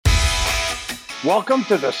Welcome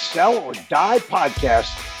to the Sell or Die podcast.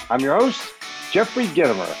 I'm your host, Jeffrey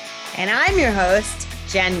Gitomer. And I'm your host,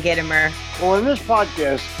 Jen Gitomer. Well, in this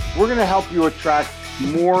podcast, we're going to help you attract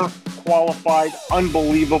more qualified,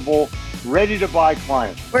 unbelievable, ready-to-buy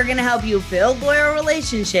clients. We're going to help you build loyal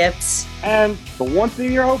relationships. And the one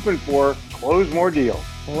thing you're hoping for, close more deals.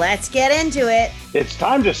 Let's get into it. It's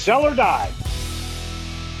time to sell or die.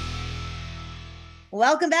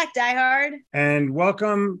 Welcome back, Die Hard. And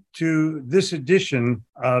welcome to this edition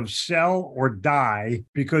of Sell or Die,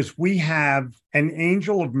 because we have an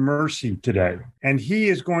angel of mercy today. And he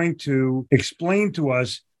is going to explain to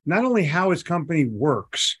us not only how his company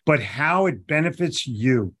works, but how it benefits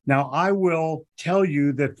you. Now, I will tell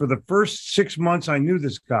you that for the first 6 months I knew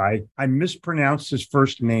this guy, I mispronounced his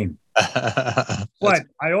first name. But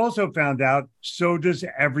I also found out so does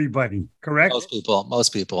everybody, correct?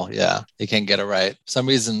 Most people, yeah. You can't get it right. For some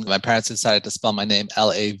reason, my parents decided to spell my name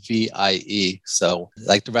Lavie. So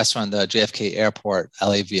like the restaurant, the JFK Airport,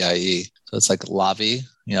 Lavie. So it's like Lavi.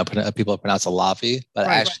 You know, people pronounce it Lavi, but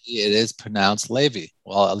actually it is pronounced Lavie.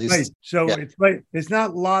 Well, at least. Right. So yeah. It's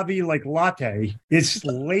not Lavi like latte. It's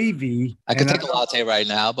Lavie. I could take a latte right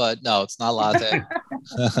now, but no, it's not latte.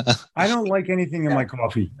 I don't like anything in my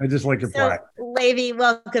coffee. I just like it black. Lavie,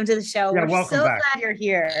 welcome to the show. Yeah, We're welcome so back. glad you're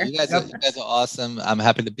here. You guys are awesome. I'm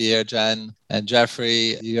happy to be here, Jen. And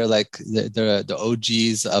Jeffrey, you're like the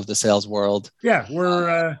OGs of the sales world. Yeah,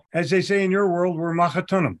 we're, as they say in your world, we're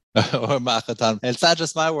Machatonim. Or Machatan. And it's not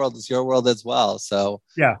just my world, it's your world as well. So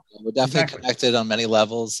yeah, we're definitely connected on many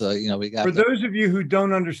levels. So, we got. For those of you who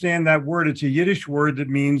don't understand that word, it's a Yiddish word that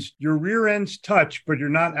means your rear ends touch, but you're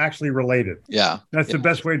not actually related. Yeah. That's the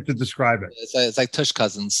best way to describe it. It's like tush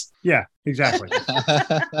cousins. Yeah, exactly.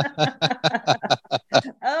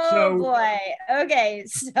 Boy. Okay.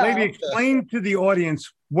 So Maybe explain to the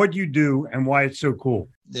audience what you do and why it's so cool.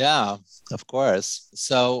 Yeah, of course.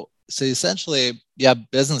 So essentially, you have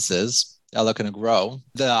businesses that are looking to grow.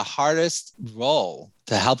 The hardest role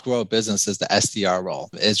to help grow a business is the SDR role.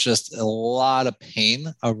 It's just a lot of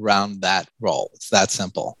pain around that role. It's that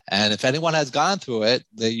simple. And if anyone has gone through it,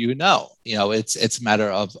 that it's a matter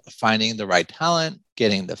of finding the right talent,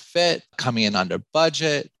 getting the fit, coming in under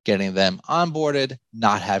budget, getting them onboarded,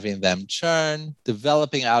 not having them churn,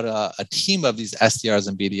 developing out a team of these SDRs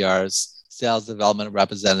and BDRs, sales development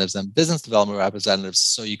representatives and business development representatives.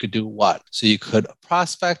 So you could do what? So you could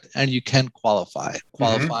prospect and you can qualify.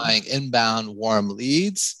 Qualifying inbound warm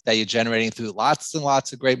leads that you're generating through lots and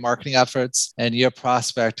lots of great marketing efforts, and you're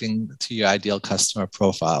prospecting to your ideal customer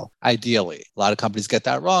profile. Ideally, a lot of companies get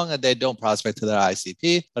that wrong and they don't prospect to their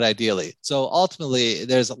ICP, but ideally. So ultimately,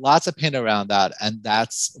 there's lots of pain around that. And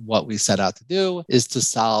that's what we set out to do, is to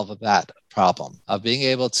solve that problem of being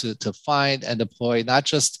able to find and deploy not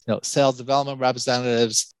just sales development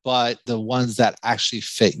representatives, but the ones that actually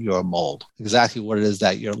fit your mold, exactly what it is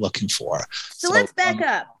that you're looking for. So let's back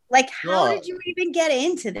up. How did you even get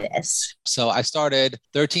into this? So I started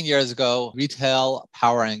 13 years ago, retail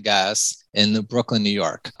power and gas in Brooklyn, New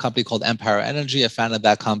York, a company called Empire Energy. I founded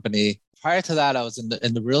that company. Prior to that, I was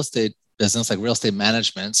in the real estate business, like real estate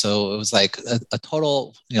management. So it was like a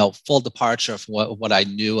total, full departure from what I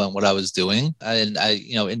knew and what I was doing. And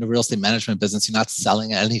in the real estate management business, you're not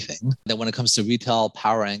selling anything. Then when it comes to retail,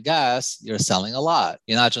 power and gas, you're selling a lot.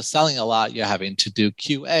 You're not just selling a lot. You're having to do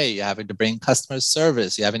QA. You're having to bring customer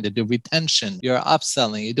service. You're having to do retention. You're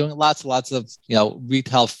upselling. You're doing lots of,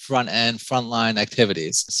 retail frontline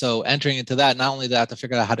activities. So entering into that, not only that, to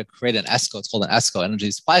figure out how to create an ESCO, it's called an ESCO,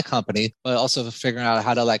 Energy Supply Company, but also figuring out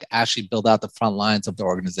how to actually build out the front lines of the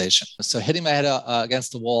organization. So hitting my head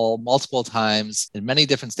against the wall multiple times in many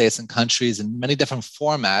different states and countries in many different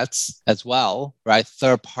formats as well, right?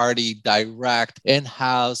 Third party, direct,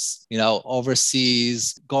 in-house,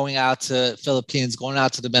 overseas, going out to Philippines, going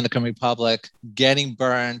out to Dominican Republic, getting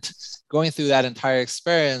burnt, going through that entire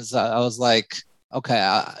experience. I was like,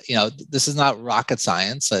 okay, this is not rocket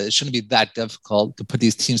science. It shouldn't be that difficult to put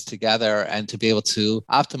these teams together and to be able to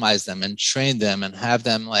optimize them and train them and have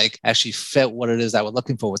them actually fit what it is that we're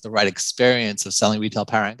looking for with the right experience of selling retail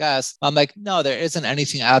power and gas. I'm like, no, there isn't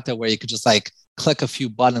anything out there where you could just click a few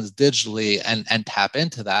buttons digitally and tap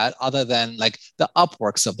into that, other than the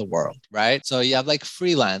Upworks of the world, right? So you have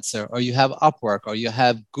Freelancer, or you have Upwork, or you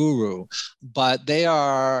have Guru, but they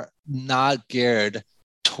are not geared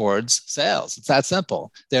towards sales. It's that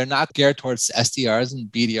simple. They're not geared towards SDRs and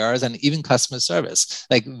BDRs and even customer service.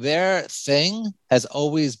 Their thing has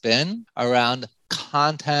always been around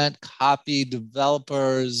content, copy,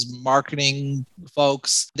 developers, marketing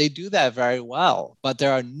folks, they do that very well. But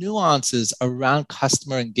there are nuances around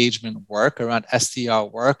customer engagement work, around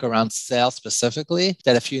SDR work, around sales specifically,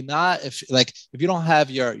 that if you don't have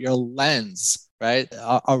your lens right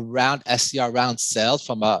around SDR, around sales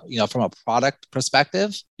from a product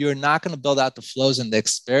perspective, you're not going to build out the flows and the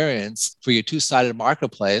experience for your two-sided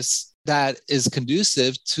marketplace that is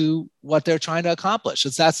conducive to what they're trying to accomplish.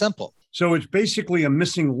 It's that simple. So it's basically a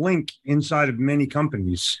missing link inside of many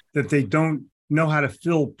companies that they don't know how to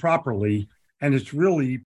fill properly. And it's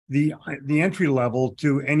really the entry level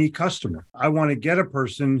to any customer. I want to get a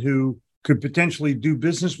person who could potentially do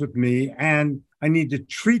business with me, and I need to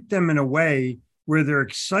treat them in a way where they're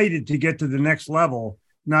excited to get to the next level,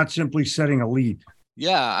 not simply setting a lead.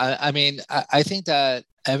 Yeah, I think that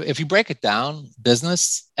if you break it down,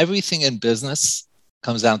 everything in business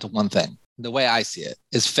comes down to one thing. The way I see it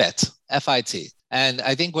is fit, F-I-T. And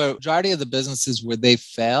I think where majority of the businesses where they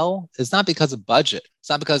fail is not because of budget. It's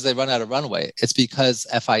not because they run out of runway. It's because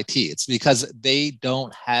FIT. It's because they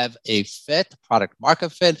don't have a fit, product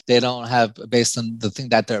market fit. They don't have, based on the thing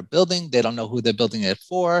that they're building, they don't know who they're building it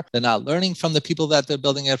for. They're not learning from the people that they're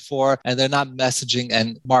building it for, and they're not messaging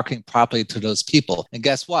and marketing properly to those people. And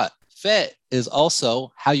guess what? Fit is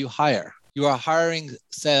also how you hire. You are hiring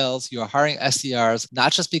sales, you are hiring SDRs,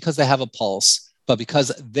 not just because they have a pulse, but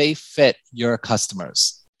because they fit your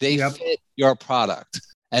customers. They fit your product.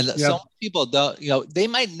 And so many people don't, they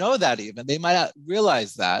might know that even. They might not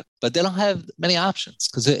realize that, but they don't have many options.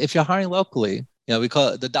 Because if you're hiring locally, we call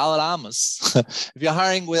it the Dalai Lamas. If you're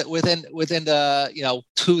hiring within the,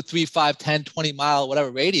 2, 3, 5, 10, 20 mile,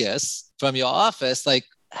 whatever radius from your office, like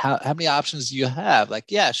how many options do you have? Like,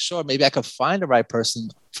 yeah, sure. Maybe I could find the right person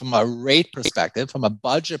from a rate perspective, from a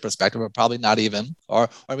budget perspective, or probably not even, or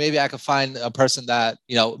maybe I could find a person that,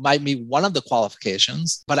 might meet one of the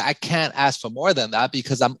qualifications, but I can't ask for more than that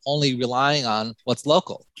because I'm only relying on what's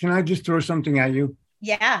local. Can I just throw something at you?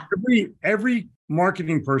 Yeah. Every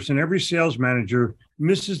marketing person, every sales manager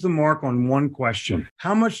misses the mark on one question.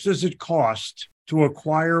 How much does it cost to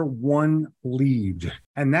acquire one lead?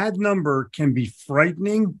 And that number can be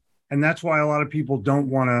frightening. And that's why a lot of people don't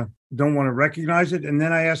want to recognize it. And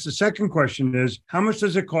then I ask the second question is, how much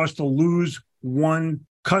does it cost to lose one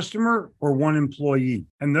customer or one employee?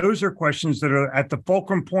 And those are questions that are at the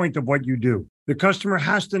fulcrum point of what you do. The customer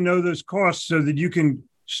has to know those costs so that you can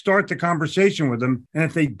start the conversation with them. And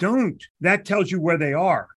if they don't, that tells you where they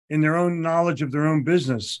are in their own knowledge of their own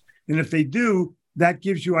business. And if they do, that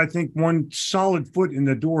gives you, I think, one solid foot in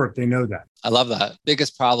the door if they know that. I love that.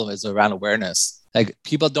 Biggest problem is around awareness. Like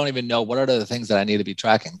people don't even know what are the things that I need to be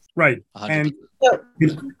tracking. Right. 100%. And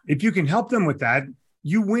if you can help them with that,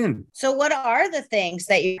 you win. So what are the things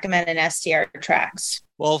that you recommend an SDR tracks?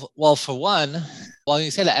 Well, for one, when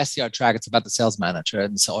you say the SDR track, it's about the sales manager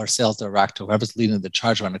or sales director, whoever's leading the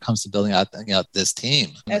charge when it comes to building out, this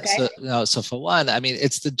team. Okay. So for one,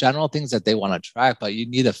 it's the general things that they want to track, but you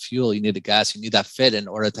need a fuel, you need a gas, you need that fit in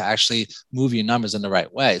order to actually move your numbers in the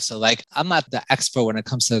right way. So like, I'm not the expert when it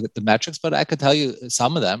comes to the metrics, but I could tell you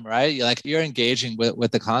some of them, right? You're engaging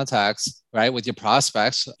with the contacts, right? With your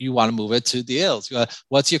prospects, you want to move it to deals.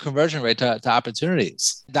 What's your conversion rate to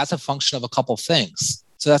opportunities? That's a function of a couple of things.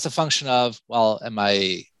 So that's a function of, am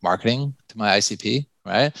I marketing to my ICP,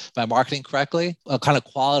 right? Am I marketing correctly? What kind of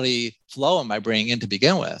quality flow am I bringing in to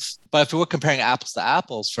begin with? But if we're comparing apples to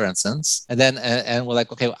apples, for instance, and we're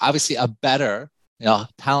like, okay, obviously a better,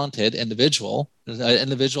 talented individual, an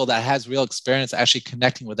individual that has real experience actually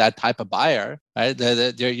connecting with that type of buyer, right?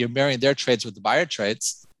 You're marrying their traits with the buyer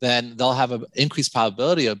traits, then they'll have an increased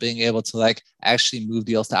probability of being able to actually move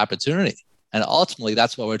deals to opportunity. And ultimately,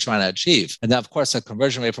 that's what we're trying to achieve. And then, of course, a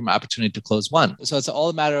conversion rate from opportunity to close one. So it's all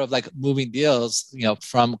a matter of moving deals,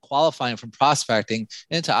 from qualifying, from prospecting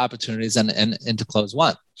into opportunities and into close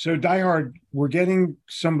one. So Diehard, we're getting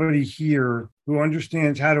somebody here who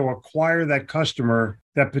understands how to acquire that customer,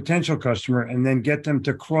 that potential customer, and then get them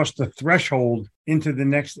to cross the threshold into the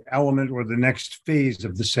next element or the next phase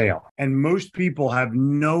of the sale. And most people have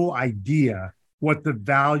no idea what the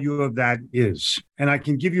value of that is. And I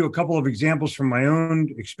can give you a couple of examples from my own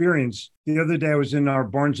experience. The other day, I was in our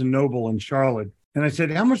Barnes & Noble in Charlotte, and I said,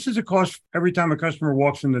 how much does it cost every time a customer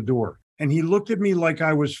walks in the door? And he looked at me like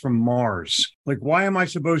I was from Mars. Like, why am I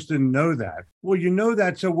supposed to know that? Well, you know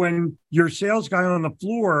that so when your sales guy on the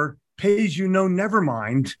floor pays never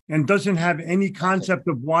mind and doesn't have any concept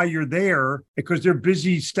of why you're there because they're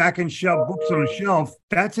busy stacking books on a shelf,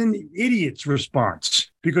 that's an idiot's response.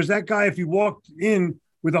 Because that guy, if he walked in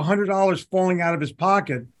with $100 falling out of his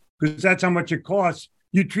pocket, because that's how much it costs,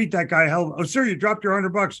 You treat that guy hell. Oh, sir, you dropped your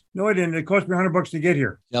 $100. No, I didn't. It cost me $100 to get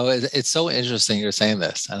here. It's so interesting you're saying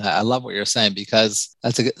this, and I love what you're saying because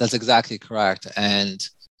that's exactly correct. And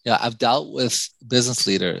I've dealt with business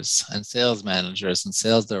leaders and sales managers and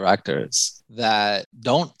sales directors that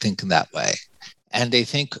don't think in that way, and they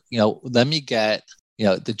think, let me get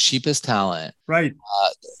the cheapest talent, right?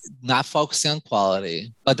 Not focusing on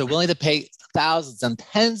quality, but they're willing to pay thousands and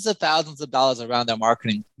tens of thousands of dollars around their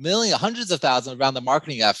marketing, hundreds of thousands around the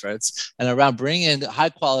marketing efforts and around bringing in high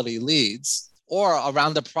quality leads or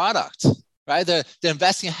around the product, right? They're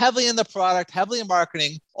investing heavily in the product, heavily in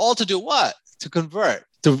marketing, all to do what? To convert,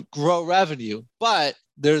 to grow revenue. But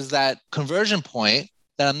there's that conversion point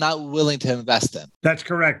that I'm not willing to invest in. That's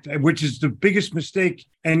correct, which is the biggest mistake.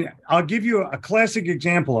 And I'll give you a classic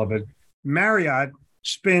example of it. Marriott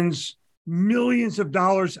spends millions of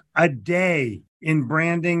dollars a day in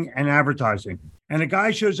branding and advertising. And a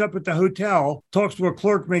guy shows up at the hotel, talks to a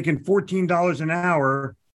clerk making $14 an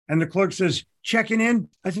hour, and the clerk says, checking in?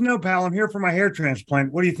 I said, no, pal, I'm here for my hair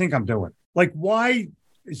transplant. What do you think I'm doing? Like, why?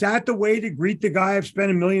 Is that the way to greet the guy I've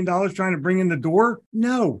spent $1 million trying to bring in the door?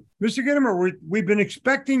 No. Mr. Gitomer, we've been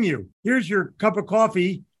expecting you. Here's your cup of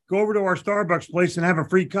coffee. Go over to our Starbucks place and have a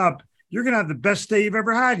free cup. You're going to have the best stay you've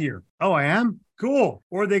ever had here. Oh, I am? Cool.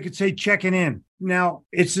 Or they could say checking in. Now,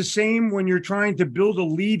 it's the same when you're trying to build a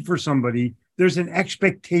lead for somebody. There's an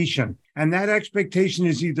expectation, and that expectation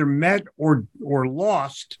is either met or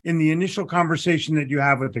lost in the initial conversation that you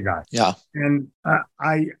have with the guy. Yeah. And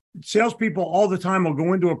salespeople all the time will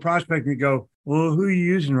go into a prospect and go, well, who are you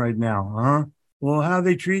using right now? Uh-huh. Well, how are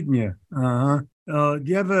they treating you? Uh-huh. Do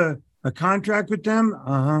you have a contract with them?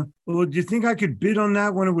 Uh-huh. Well, do you think I could bid on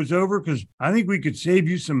that when it was over? Because I think we could save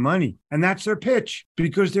you some money. And that's their pitch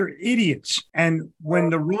because they're idiots. And when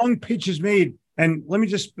the wrong pitch is made, and let me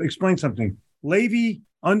just explain something. Levy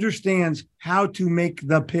understands how to make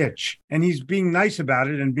the pitch, and he's being nice about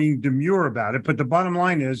it and being demure about it. But the bottom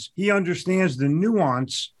line is he understands the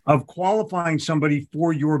nuance of qualifying somebody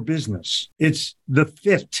for your business. It's the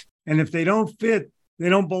fit. And if they don't fit, they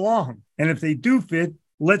don't belong. And if they do fit,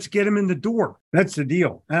 let's get them in the door. That's the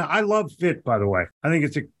deal. And I love fit, by the way. I think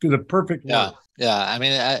it's the perfect word. Yeah. I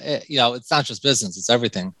mean, it's not just business. It's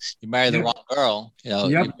everything. You marry the wrong girl,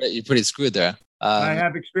 you're pretty screwed there. I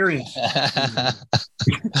have experience.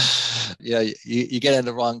 You get in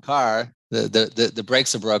the wrong car. The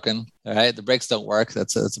brakes are broken. All right, the brakes don't work.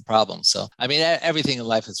 That's a problem. So, I mean, everything in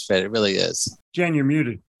life is fit. It really is. Jen, you're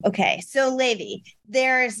muted. Okay, so Levy,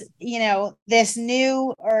 there's this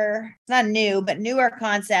new, or not new, but newer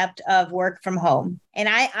concept of work from home, and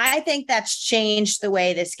I think that's changed the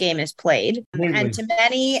way this game is played. Completely. And to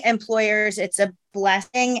many employers, it's a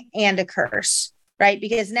blessing and a curse. Right?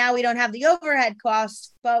 Because now we don't have the overhead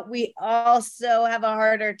costs, but we also have a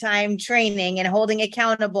harder time training and holding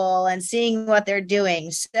accountable and seeing what they're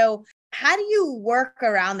doing. So how do you work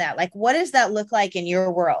around that? Like, what does that look like in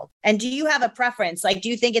your world? And do you have a preference? Like, do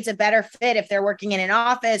you think it's a better fit if they're working in an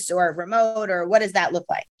office or remote, or what does that look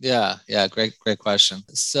like? Yeah. Great question.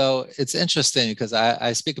 So it's interesting because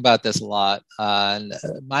I speak about this a lot. And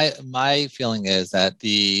my feeling is that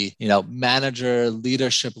the, manager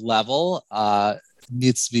leadership level,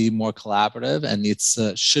 needs to be more collaborative and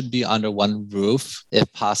should be under one roof if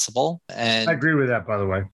possible. And I agree with that, by the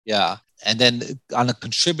way. Yeah. And then on a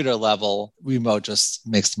contributor level, remote just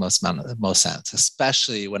makes the most sense,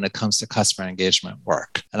 especially when it comes to customer engagement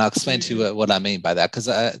work. And I'll explain to you what I mean by that, because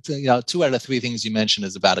 2 out of 3 things you mentioned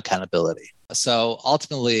is about accountability. So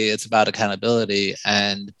ultimately, it's about accountability,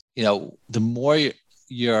 and the more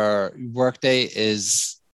your workday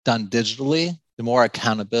is done digitally, the more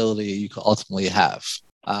accountability you can ultimately have.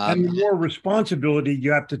 And the more responsibility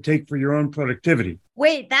you have to take for your own productivity.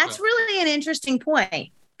 Wait, that's really an interesting point.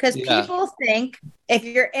 Because people think if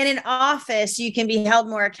you're in an office, you can be held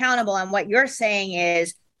more accountable. And what you're saying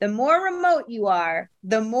is the more remote you are,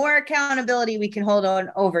 the more accountability we can hold on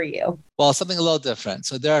over you. Well, something a little different.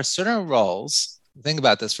 So there are certain roles. Think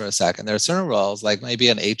about this for a second. There are certain roles, like maybe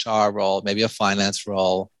an HR role, maybe a finance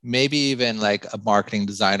role, maybe even like a marketing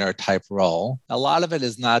designer type role. A lot of it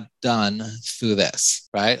is not done through this,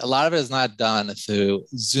 right? A lot of it is not done through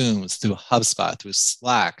Zooms, through HubSpot, through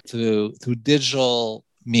Slack, through digital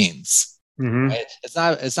means. Mm-hmm. Right?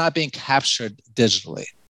 It's not being captured digitally,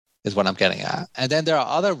 is what I'm getting at. And then there are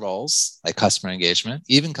other roles like customer engagement,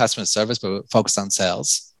 even customer service, but focused on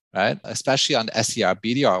sales. Right? Especially on the SDR,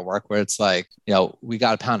 BDR work, where it's like, we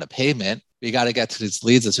got to pound a pavement. We got to get to these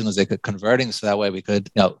leads as soon as they could converting, so that way we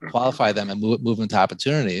could, qualify them and move into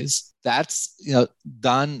opportunities. That's,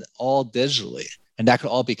 done all digitally, and that could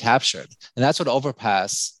all be captured. And that's what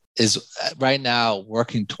Overpass is right now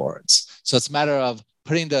working towards. So it's a matter of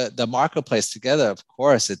putting the marketplace together, of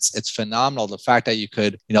course, it's phenomenal. The fact that you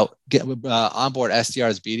could, get onboard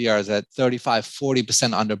SDRs, BDRs at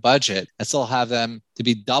 35-40% under budget and still have them to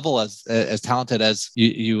be double as talented as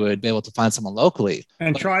you would be able to find someone locally.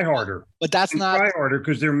 And try harder. But that's not try harder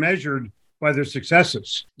because they're measured by their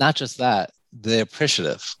successes. Not just that. They're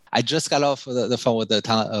appreciative. I just got off the phone with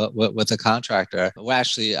the contractor.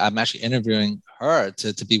 I'm actually interviewing her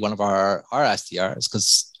to be one of our SDRs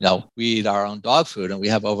because we eat our own dog food, and we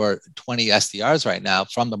have over 20 SDRs right now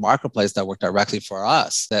from the marketplace that work directly for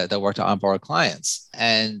us that work to onboard clients.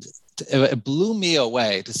 And it blew me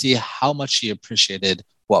away to see how much she appreciated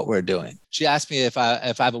what we're doing. She asked me if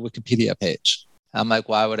I have a Wikipedia page. I'm like,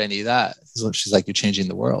 why would I need that? She's like, you're changing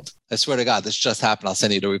the world. I swear to God, this just happened. I'll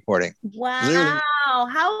send you the recording. Wow. Literally.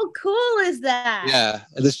 How cool is that? Yeah.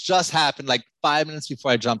 This just happened like 5 minutes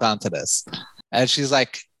before I jumped onto this. And she's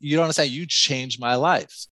like, you don't understand. You changed my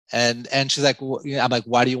life. And she's like, I'm like,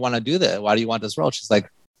 why do you want to do that? Why do you want this role? She's like,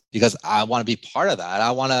 because I want to be part of that.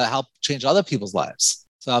 I want to help change other people's lives.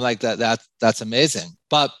 So I'm like, that's amazing.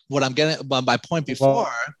 But what I'm getting, but my point before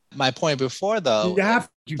though, you have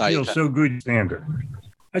to feel so good, Sander.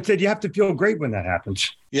 I said you have to feel great when that happens.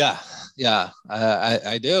 Yeah,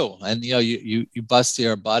 I do. And you bust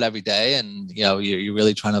your butt every day, and you're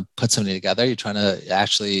really trying to put something together. You're trying to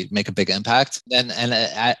actually make a big impact. And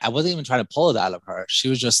I wasn't even trying to pull it out of her. She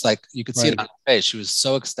was just like, you could see it on her face. She was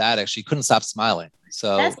so ecstatic. She couldn't stop smiling.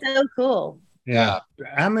 So that's so cool. Yeah.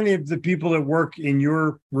 How many of the people that work in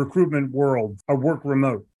your recruitment world work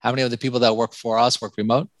remote? How many of the people that work for us work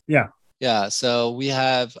remote? Yeah. Yeah. So we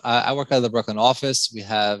have, I work out of the Brooklyn office. We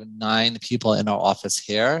have 9 people in our office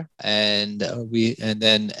here, and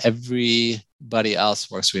then everybody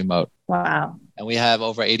else works remote. Wow. And we have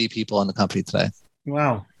over 80 people in the company today.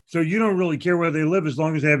 Wow. So you don't really care where they live as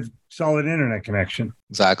long as they have solid internet connection.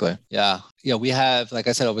 Exactly. Yeah. We have, like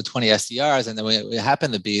I said, over 20 SDRs. And then we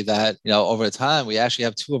happen to be that, over time, we actually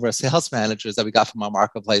have 2 of our sales managers that we got from our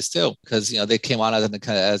marketplace too, because, they came on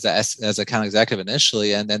as account executive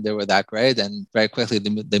initially, and then they were that great. And very quickly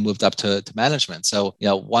they moved up to management. So,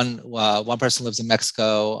 one person lives in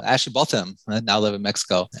Mexico. Actually, both of them now live in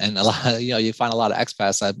Mexico. And a lot, you find a lot of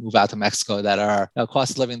expats that move out to Mexico that are,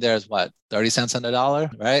 cost of living there is what? 30 cents on the dollar,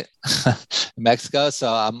 right? In Mexico.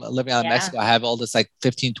 So I'm living out in Mexico. I have all this like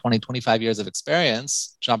 15, 20, 25 years of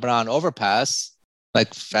experience jumping on overpass,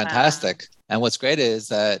 like fantastic. Wow. And what's great is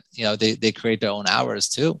that, they create their own hours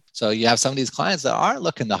too. So you have some of these clients that aren't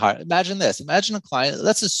looking to hire. Imagine this. Imagine a client.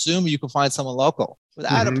 Let's assume you can find someone local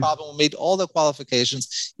without a problem. We made all the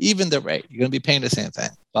qualifications, even the rate. You're going to be paying the same thing.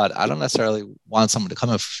 But I don't necessarily want someone to come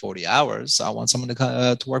in for 40 hours. I want someone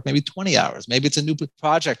to work maybe 20 hours. Maybe it's a new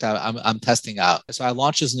project I'm testing out. So I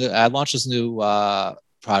launched this new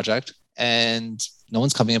project, and no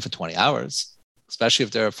one's coming in for 20 hours, especially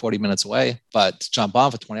if they're 40 minutes away. But to jump on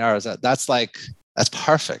for 20 hours, that's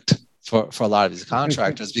perfect for a lot of these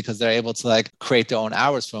contractors because they're able to create their own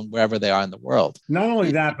hours from wherever they are in the world. Not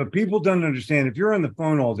only that, but people don't understand if you're on the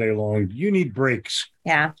phone all day long, you need breaks.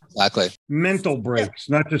 Yeah, exactly. Mental breaks,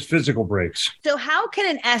 not just physical breaks. So how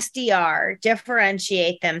can an SDR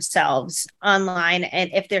differentiate themselves online? And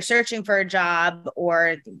if they're searching for a job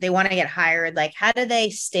or they want to get hired, how do they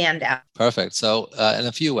stand out? Perfect. So in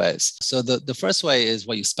a few ways. So the first way is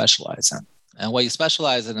what you specialize in. And what you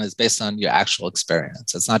specialize in is based on your actual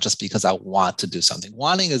experience. It's not just because I want to do something.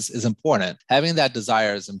 Wanting is important. Having that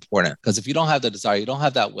desire is important, because if you don't have the desire, you don't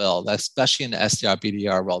have that will, especially in the SDR,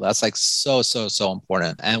 BDR role. That's so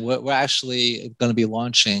important. And we're actually going to be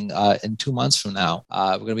launching in 2 months from now.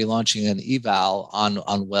 We're going to be launching an eval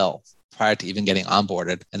on will prior to even getting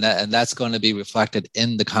onboarded. And that's going to be reflected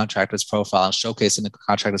in the contractor's profile and showcasing the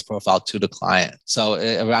contractor's profile to the client. So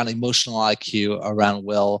around emotional IQ, around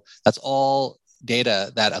will, that's all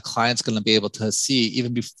data that a client's going to be able to see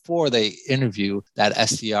even before they interview that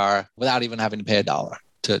SDR without even having to pay $1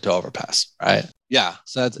 to overpass, right? Yeah.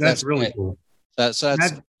 So that's really great. cool. So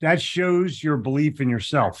that shows your belief in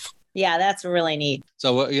yourself. Yeah, that's really neat.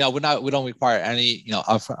 So we don't require any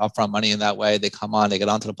upfront money in that way. They come on, they get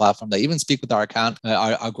onto the platform. They even speak with our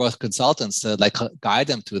our growth consultants to guide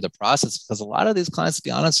them through the process, because a lot of these clients, to be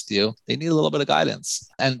honest with you, they need a little bit of guidance.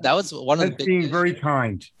 And that was one of the big being very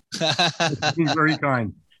kind. Being very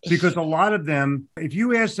kind. Because a lot of them, if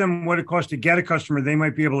you ask them what it costs to get a customer, they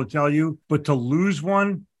might be able to tell you, but to lose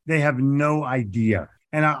one, they have no idea.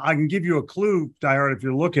 And I can give you a clue, Die Hard, if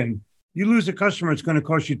you're looking. You lose a customer, it's going to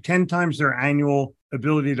cost you 10 times their annual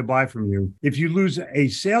ability to buy from you. If you lose a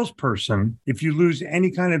salesperson, if you lose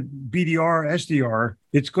any kind of BDR, SDR,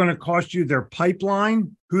 it's going to cost you their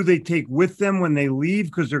pipeline, who they take with them when they leave,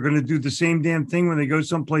 because they're going to do the same damn thing when they go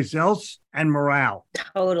someplace else, and morale.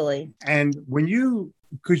 Totally. And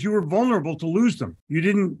because you were vulnerable to lose them, you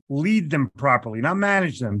didn't lead them properly, not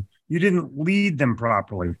manage them. You didn't lead them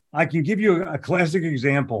properly. I can give you a classic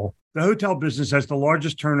example. The hotel business has the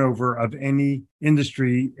largest turnover of any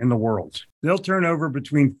industry in the world. They'll turn over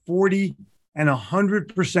between 40 and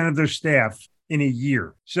 100% of their staff in a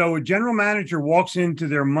year. So a general manager walks into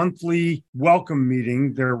their monthly welcome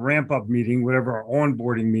meeting, their ramp up meeting, whatever,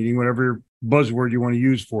 onboarding meeting, whatever buzzword you want to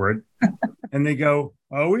use for it. And they go,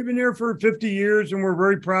 oh, we've been here for 50 years and we're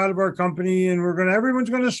very proud of our company and everyone's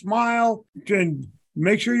going to smile and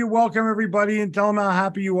make sure you welcome everybody and tell them how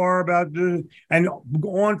happy you are and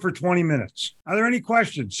go on for 20 minutes. Are there any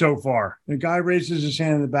questions so far? The guy raises his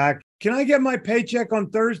hand in the back. Can I get my paycheck on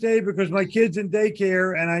Thursday because my kid's in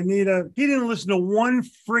daycare and he didn't listen to one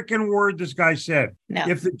freaking word this guy said. No.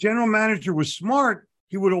 If the general manager was smart,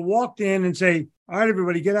 he would have walked in and say, all right,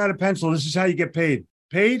 everybody, get out a pencil. This is how you get paid.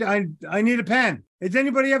 Paid? I need a pen. Does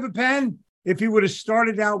anybody have a pen? If he would have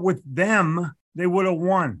started out with them, they would have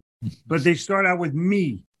won. But they start out with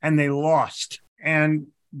me and they lost. And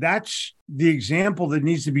that's the example that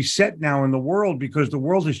needs to be set now in the world, because the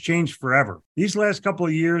world has changed forever. These last couple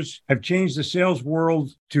of years have changed the sales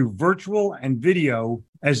world to virtual and video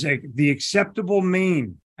as the acceptable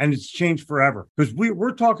main. And it's changed forever because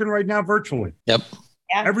we're talking right now virtually. Yep.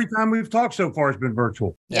 Yeah. Every time we've talked so far has been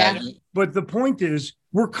virtual. Yeah. But the point is,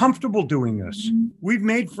 we're comfortable doing this. We've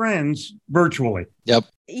made friends virtually. Yep.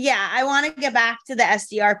 Yeah. I want to get back to the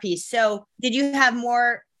SDR piece. So did you have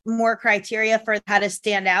more criteria for how to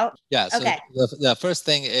stand out? Yeah. So okay. the first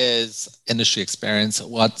thing is industry experience.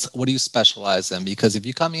 What do you specialize in? Because if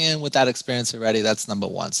you come in with that experience already, that's number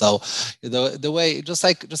one. So the way, just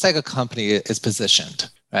like a company is positioned,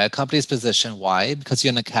 right? A company is positioned. Why? Because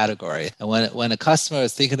you're in a category. And when a customer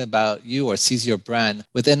is thinking about you or sees your brand,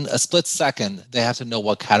 within a split second, they have to know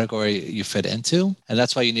what category you fit into. And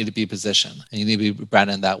that's why you need to be positioned and you need to be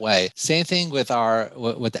branded in that way. Same thing with the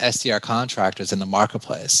SDR contractors in the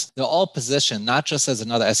marketplace. They're all positioned not just as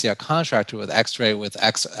another SDR contractor with X-ray, with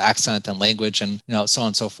accent and language and so on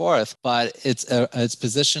and so forth, but it's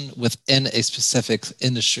positioned within a specific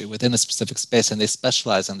industry, within a specific space, and they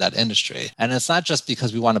specialize in that industry. And it's not just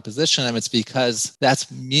because we want to position them, it's because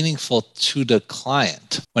that's meaningful to the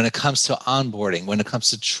client when it comes to onboarding, when it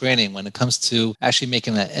comes to training, when it comes to actually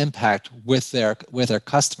making an impact with their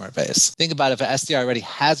customer base. Think about if an SDR already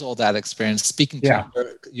has all that experience speaking to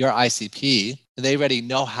your ICP. They already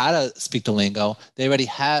know how to speak the lingo. They already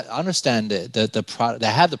understand the product. They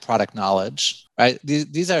have the product knowledge, right?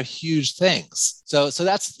 These are huge things. So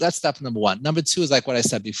that's step number one. Number two is like what I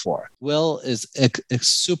said before. Will is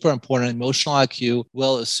super important. Emotional IQ.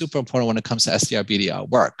 Will is super important when it comes to SDR BDR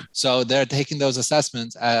work. So they're taking those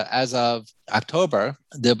assessments as of October.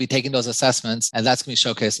 They'll be taking those assessments, and that's going to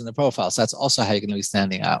be showcased in the profile. So that's also how you're going to be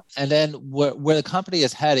standing out. And then where the company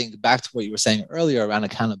is heading, back to what you were saying earlier around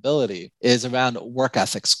accountability, is around work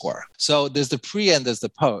ethic score. So there's the pre and there's the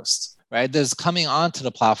post. Right? There's coming onto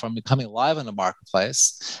the platform, becoming live in the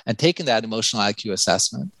marketplace and taking that emotional IQ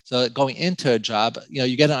assessment. So going into a job,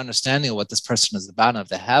 you get an understanding of what this person is about and if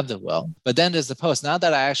they have the will. But then there's the post. Now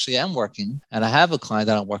that I actually am working and I have a client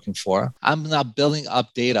that I'm working for, I'm now building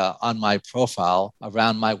up data on my profile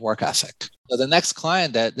around my work ethic. So the next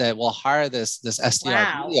client that will hire this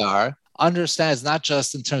SDR BDR understands not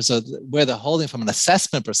just in terms of where they're holding from an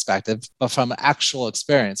assessment perspective, but from an actual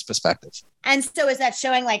experience perspective. And so is that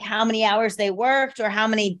showing like how many hours they worked or how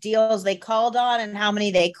many deals they called on and how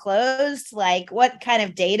many they closed? Like what kind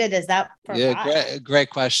of data does that provide? Yeah, great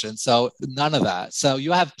question. So none of that. So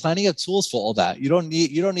you have plenty of tools for all that. You don't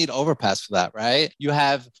need Overpass for that, right? You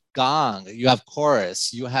have Gong, you have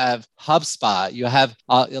Chorus, you have HubSpot, you have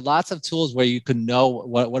lots of tools where you can know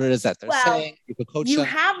what it is that they're saying. You can coach them. You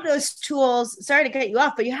have those tools. Sorry to cut you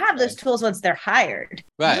off, but you have those tools once they're hired.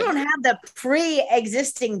 Right. You don't have the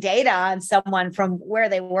pre-existing data on someone from where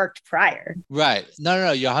they worked prior. Right.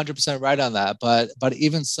 No, you're 100% right on that. But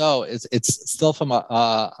even so, it's still from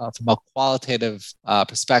a qualitative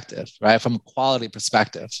perspective, right? From a quality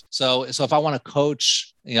perspective. So if I want to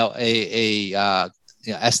coach,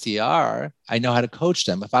 SDR, I know how to coach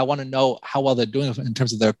them. If I want to know how well they're doing in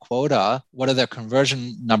terms of their quota, what are their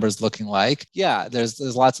conversion numbers looking like? Yeah, there's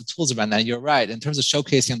lots of tools around that. You're right. In terms of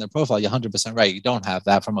showcasing their profile, you're 100% right. You don't have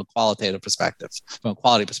that from a qualitative perspective, from a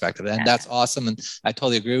quality perspective. And that's awesome. And I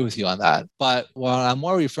totally agree with you on that. But what I'm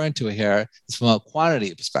more referring to here is from a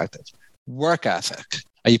quantity perspective. work ethic?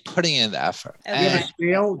 Are you putting in the effort? Okay. Do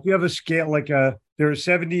you have a scale? Do you have a scale like there's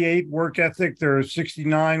 78 work ethic, there's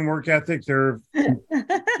 69 work ethic, there?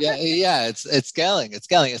 Yeah, it's scaling. It's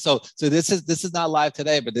scaling. So this is not live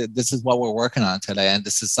today, but this is what we're working on today, and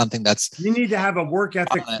this is something that's You need to have a work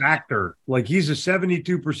ethic factor. Like he's a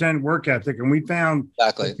 72% work ethic, and we found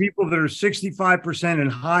exactly that people that are 65%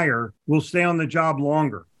 and higher will stay on the job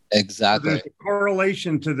longer. So exactly. there's a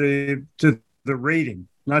correlation to the rating,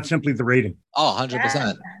 not simply the rating. Oh,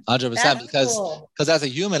 100%. 100%. That's Because cool. as a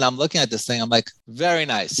human, I'm looking at this thing. I'm like, very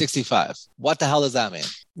nice, 65. What the hell does that mean?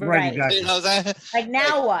 Right, exactly. You know what I'm saying? Like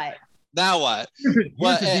now what? Now what? Here's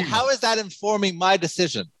What? the deal. How is that informing my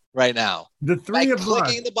decision right now? The Am I three of us,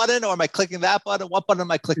 clicking the button, or am I clicking that button? What button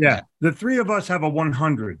am I clicking? yeah, the three of us have a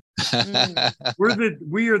 100. at?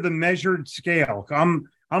 We are the measured scale.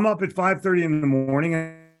 I'm up at 5:30 in the morning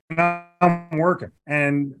and I'm working.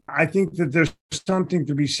 And I think that there's something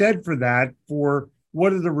to be said for that, for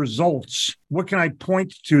what are the results? What can I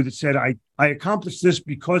point to that said I accomplished this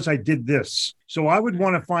because I did this? So I would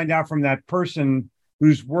want to find out from that person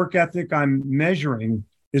whose work ethic I'm measuring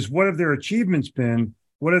is, what have their achievements been?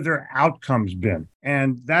 What have their outcomes been?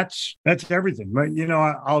 And that's everything. But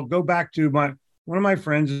I'll go back to one of my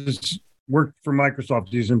friends is worked for Microsoft.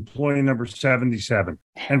 He's employee number 77.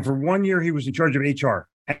 And for 1 year, he was in charge of HR.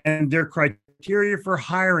 And their criteria for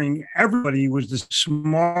hiring everybody was the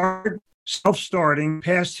smart, self-starting,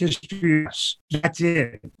 past history. That's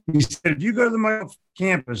it. He said, if you go to the Microsoft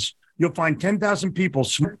campus, you'll find 10,000 people,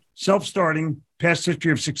 smart, self-starting, past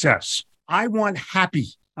history of success. I want happy.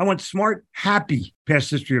 I want smart, happy, past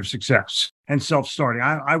history of success and self-starting.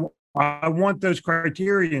 I want those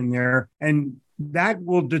criteria in there, and that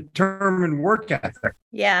will determine work ethic.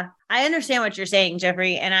 Yeah, I understand what you're saying,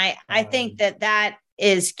 Jeffrey. And I think that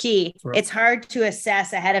is key. Right. It's hard to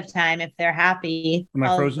assess ahead of time if they're happy. Am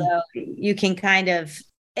I frozen? You can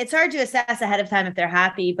it's hard to assess ahead of time if they're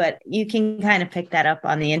happy, but you can kind of pick that up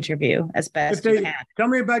on the interview as best you can. Tell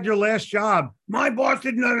me about your last job. My boss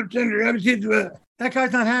didn't understand it. That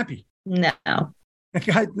guy's not happy. No. That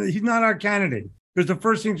guy, he's not our candidate, because the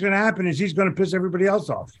first thing's going to happen is he's going to piss everybody else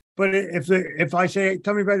off. But if I say,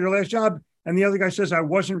 tell me about your last job, and the other guy says, I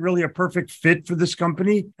wasn't really a perfect fit for this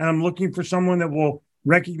company, and I'm looking for someone that will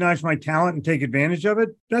recognize my talent and take advantage of it,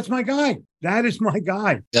 that's my guy. That is my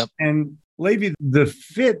guy. Yep. And Levy, the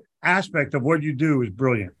fit aspect of what you do is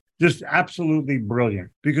brilliant. Just absolutely brilliant.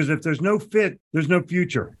 Because if there's no fit, there's no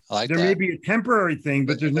future. I like there that. may be a temporary thing,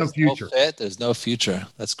 but there's no future. No fit, there's no future.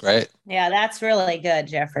 That's great. Yeah, that's really good,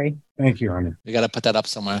 Jeffrey. Thank you, honey. We got to put that up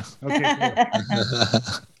somewhere. Okay,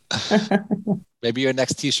 cool. Maybe your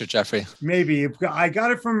next T-shirt, Jeffrey. Maybe. I got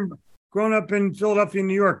it from growing up in Philadelphia,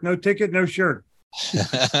 New York. No ticket, no shirt.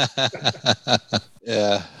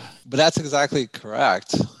 Yeah, but that's exactly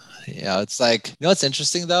correct. It's like, what's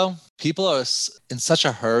interesting though? People are in such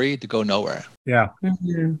a hurry to go nowhere. Yeah.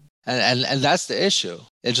 Mm-hmm. And that's the issue.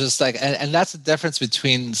 It's just like, and that's the difference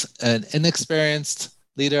between an inexperienced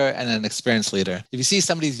leader and an experienced leader. If you see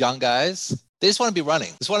some of these young guys, they just want to be running.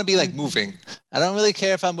 They just want to be like moving. I don't really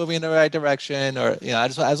care if I'm moving in the right direction or,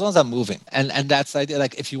 as long as I'm moving. And that's the idea.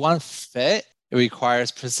 Like, if you want fit, it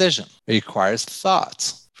requires precision. It requires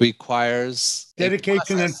thought. It requires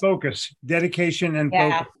dedication and focus. Dedication and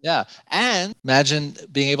focus. Yeah. And imagine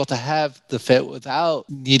being able to have the fit without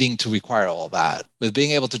needing to require all that, with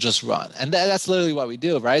being able to just run. And that's literally what we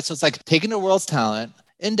do, right? So it's like taking the world's talent,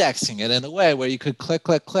 indexing it in a way where you could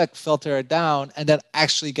click, filter it down, and then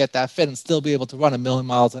actually get that fit and still be able to run 1,000,000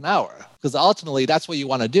 miles an hour. Because ultimately, that's what you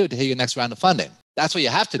want to do to hit your next round of funding. That's what you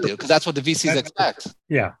have to do, because that's what the VCs expect.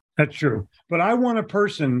 Yeah, that's true. But I want a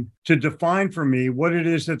person to define for me what it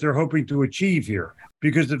is that they're hoping to achieve here.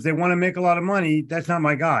 Because if they want to make a lot of money, that's not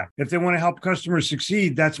my guy. If they want to help customers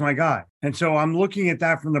succeed, that's my guy. And so I'm looking at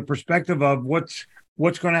that from the perspective of what's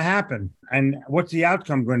going to happen and what's the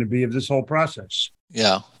outcome going to be of this whole process.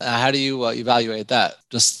 Yeah. How do you evaluate that?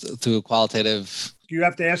 Just through qualitative? You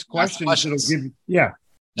have to ask questions. That'll give, Yeah,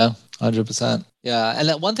 100%. Yeah.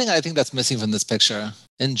 And one thing I think that's missing from this picture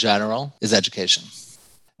in general is education.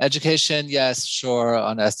 Education, yes, sure,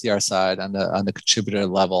 on the SDR side, on the contributor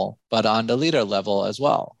level, but on the leader level as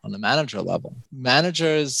well, on the manager level.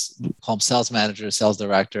 Managers, call them sales managers, sales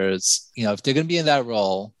directors, if they're going to be in that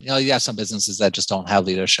role, you have some businesses that just don't have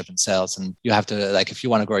leadership in sales. And you have to, if you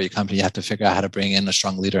want to grow your company, you have to figure out how to bring in a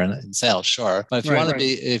strong leader in sales, sure. But if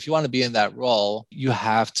you want to be in that role, you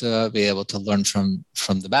have to be able to learn from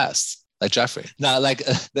the best, like Jeffrey. Now,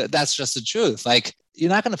 that's just the truth. You're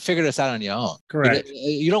not going to figure this out on your own. Correct.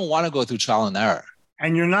 You don't want to go through trial and error.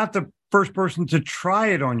 And you're not the first person to try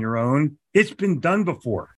it on your own. It's been done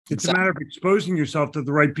before. It's a matter of exposing yourself to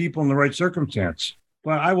the right people in the right circumstance.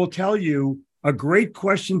 But I will tell you, a great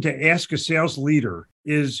question to ask a sales leader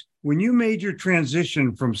is, when you made your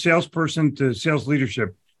transition from salesperson to sales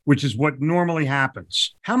leadership, which is what normally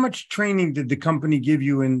happens, how much training did the company give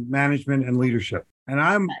you in management and leadership? And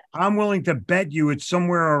I'm willing to bet you it's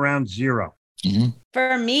somewhere around zero. Mm-hmm.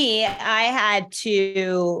 For me, I had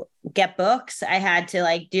to get books. I had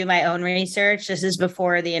to do my own research. This is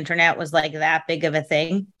before the internet was that big of a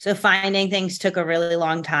thing. So finding things took a really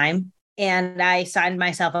long time. And I signed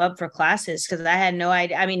myself up for classes because I had no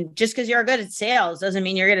idea. I mean, just because you're good at sales doesn't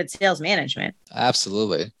mean you're good at sales management.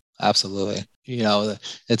 Absolutely.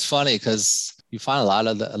 It's funny because you find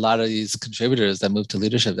a lot of these contributors that move to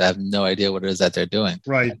leadership that have no idea what it is that they're doing.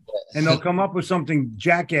 Right. And they'll come up with something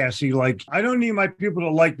jackassy like, I don't need my people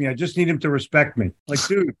to like me. I just need them to respect me. Like,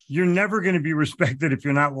 dude, you're never going to be respected if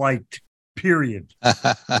you're not liked, period.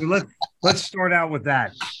 So let's start out with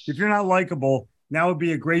that. If you're not likable, now would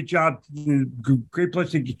be a great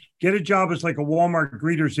place to get a job as a Walmart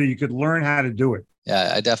greeter so you could learn how to do it.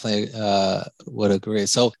 Yeah, I definitely would agree.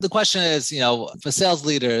 So the question is, for sales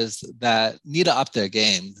leaders that need to up their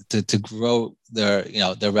game to grow their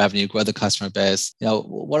revenue, grow the customer base,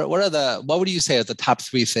 what would you say are the top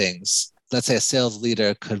 3 things, let's say, a sales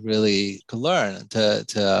leader could learn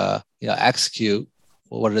to execute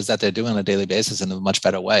what it is that they're doing on a daily basis in a much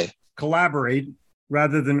better way? Collaborate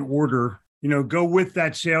rather than order. Go with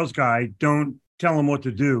that sales guy. Don't tell him what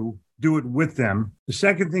to do. Do it with them. The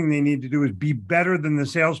second thing they need to do is be better than the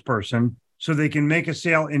salesperson so they can make a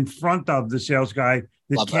sale in front of the sales guy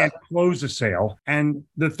that can't close a sale. And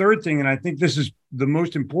the third thing, and I think this is the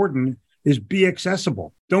most important, is be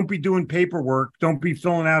accessible. Don't be doing paperwork. Don't be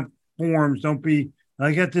filling out forms. Don't be,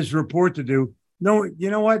 I got this report to do. No, you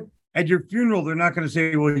know what? At your funeral, they're not going to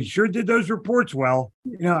say, well, you sure did those reports well.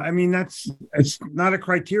 It's not a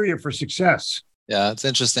criteria for success. Yeah, it's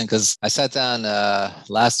interesting because I sat down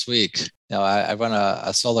last week. I run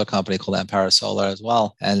a solar company called Empower Solar as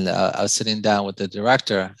well. And I was sitting down with the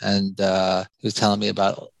director and he was telling me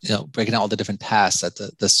about, breaking out all the different tasks that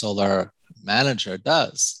the solar manager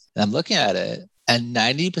does. And I'm looking at it, and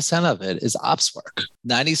 90% of it is ops work.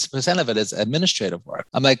 90% of it is administrative work.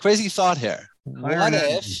 I'm like, crazy thought here. What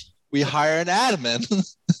if we hire an admin?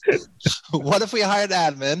 What if we hire an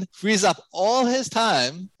admin, frees up all his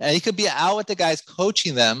time, and he could be out with the guys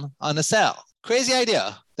coaching them on the sale? Crazy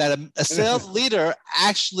idea that a sales leader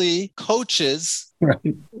actually coaches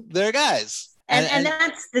their guys. And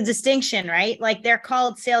that's the distinction, right? They're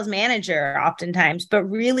called sales manager oftentimes, but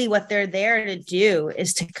really what they're there to do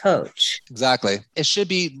is to coach. Exactly. It should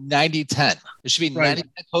be 90-10. It should be 90%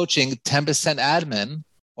 coaching, 10% admin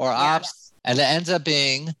or ops. And it ends up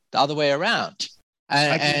being the other way around.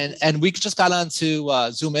 And we just got onto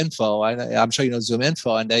ZoomInfo. I'm sure you know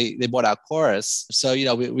ZoomInfo, and they bought out Chorus. So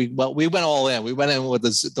we went all in. We went in with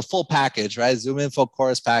the full package, right? ZoomInfo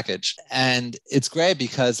Chorus package, and it's great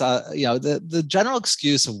because the general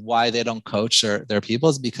excuse of why they don't coach their people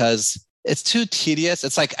is because it's too tedious.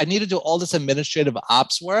 It's like, I need to do all this administrative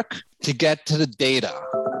ops work to get to the data,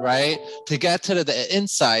 right? To get to the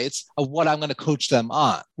insights of what I'm going to coach them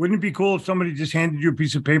on. Wouldn't it be cool if somebody just handed you a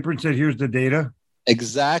piece of paper and said, here's the data?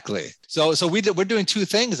 Exactly. So we're doing 2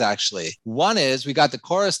 things, actually. One is we got the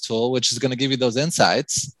Chorus tool, which is going to give you those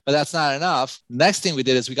insights, but that's not enough. Next thing we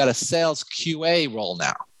did is we got a sales QA role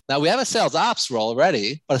now. Now we have a sales ops role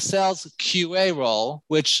already, but a sales QA role,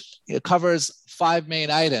 which covers 5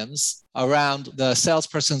 main items around the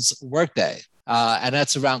salesperson's workday. And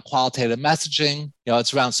that's around qualitative messaging,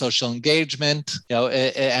 it's around social engagement,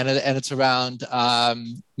 and it's around,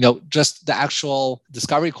 just the actual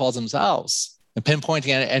discovery calls themselves and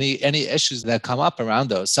pinpointing any issues that come up around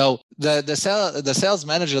those. So the sales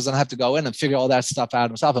manager doesn't have to go in and figure all that stuff out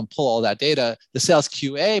himself and pull all that data. The sales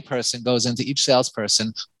QA person goes into each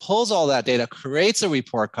salesperson, pulls all that data, creates a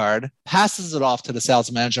report card, passes it off to the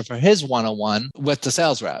sales manager for his one-on-one with the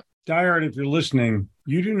sales rep. Diehard, if you're listening,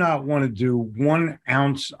 you do not want to do 1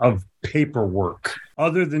 ounce of paperwork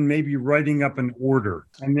other than maybe writing up an order.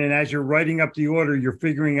 And then as you're writing up the order, you're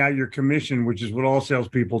figuring out your commission, which is what all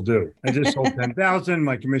salespeople do. I just sold 10,000.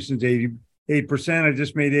 My commission's 88%. I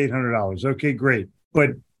just made $800. Okay, great.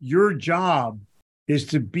 But your job is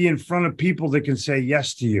to be in front of people that can say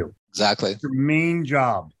yes to you. Exactly. It's your main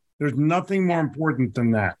job. There's nothing more important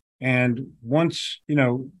than that. And once,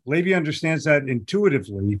 Levy understands that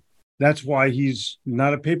intuitively, that's why he's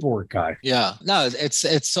not a paperwork guy. Yeah, no,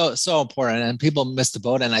 it's so important, and people miss the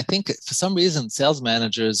boat. And I think for some reason, sales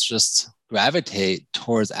managers just gravitate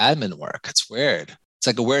towards admin work. It's weird. It's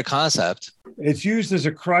like a weird concept. It's used as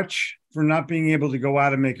a crutch for not being able to go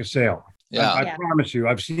out and make a sale. Yeah. I promise you,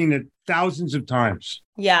 I've seen it thousands of times.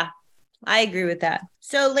 Yeah, I agree with that.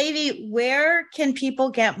 So, Levi, where can people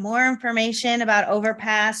get more information about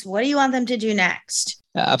Overpass? What do you want them to do next?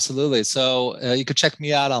 Yeah, absolutely. So you could check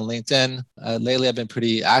me out on LinkedIn. Lately, I've been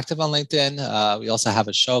pretty active on LinkedIn. We also have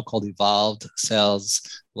a show called Evolved Sales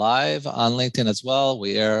Live on LinkedIn as well.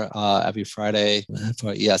 We air every Friday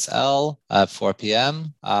for ESL at 4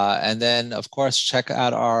 p.m. And then, of course, check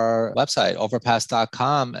out our website,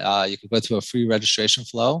 overpass.com. You could go through a free registration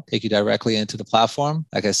flow, take you directly into the platform.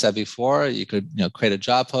 Like I said before, you could create a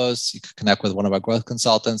job post. You could connect with one of our growth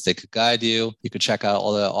consultants. They could guide you. You could check out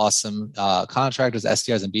all the awesome contractors,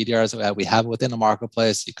 SDRs and BDRs that we have within the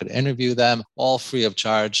marketplace. You could interview them all free of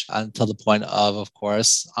charge until the point of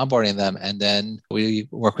course, onboarding them. And then we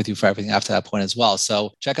work with you for everything after that point as well.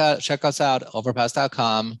 So check us out,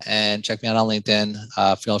 overpass.com, and check me out on LinkedIn.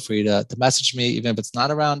 Feel free to message me, even if it's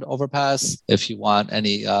not around Overpass. If you want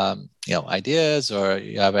any ideas or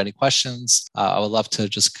you have any questions, I would love to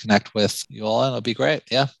just connect with you all, and it'll be great.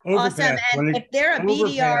 Yeah. Overpass. Awesome. And if they're a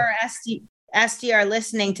BDR or SDR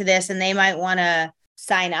listening to this and they might want to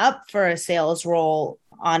sign up for a sales role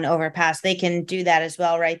on Overpass, they can do that as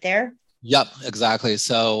well right there. Yep, exactly.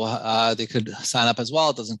 So they could sign up as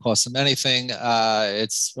well. It doesn't cost them anything.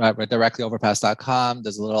 It's right directly overpass.com.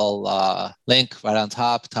 There's a little link right on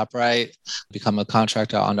top right. Become a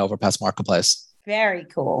contractor on the Overpass Marketplace. Very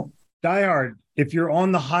cool. Diehard, if you're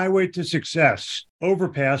on the highway to success,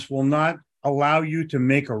 Overpass will not allow you to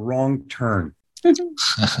make a wrong turn.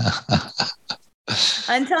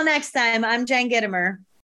 Until next time, I'm Jen Gittimer.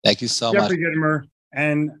 Thank you so Jeffrey much. Gittimer.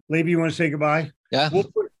 And Levi, you want to say goodbye? Yeah.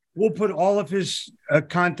 We'll put all of his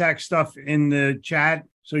contact stuff in the chat,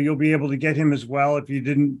 so you'll be able to get him as well if you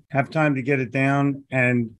didn't have time to get it down.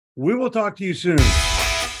 And we will talk to you soon.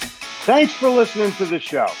 Thanks for listening to the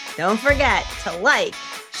show. Don't forget to like,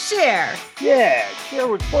 share, share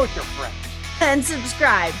with both your friends. and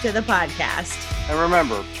subscribe to the podcast. And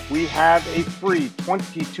remember, we have a free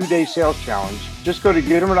 22-day sales challenge. Just go to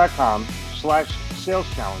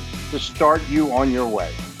Gittimer.com/sales challenge to start you on your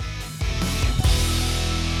way.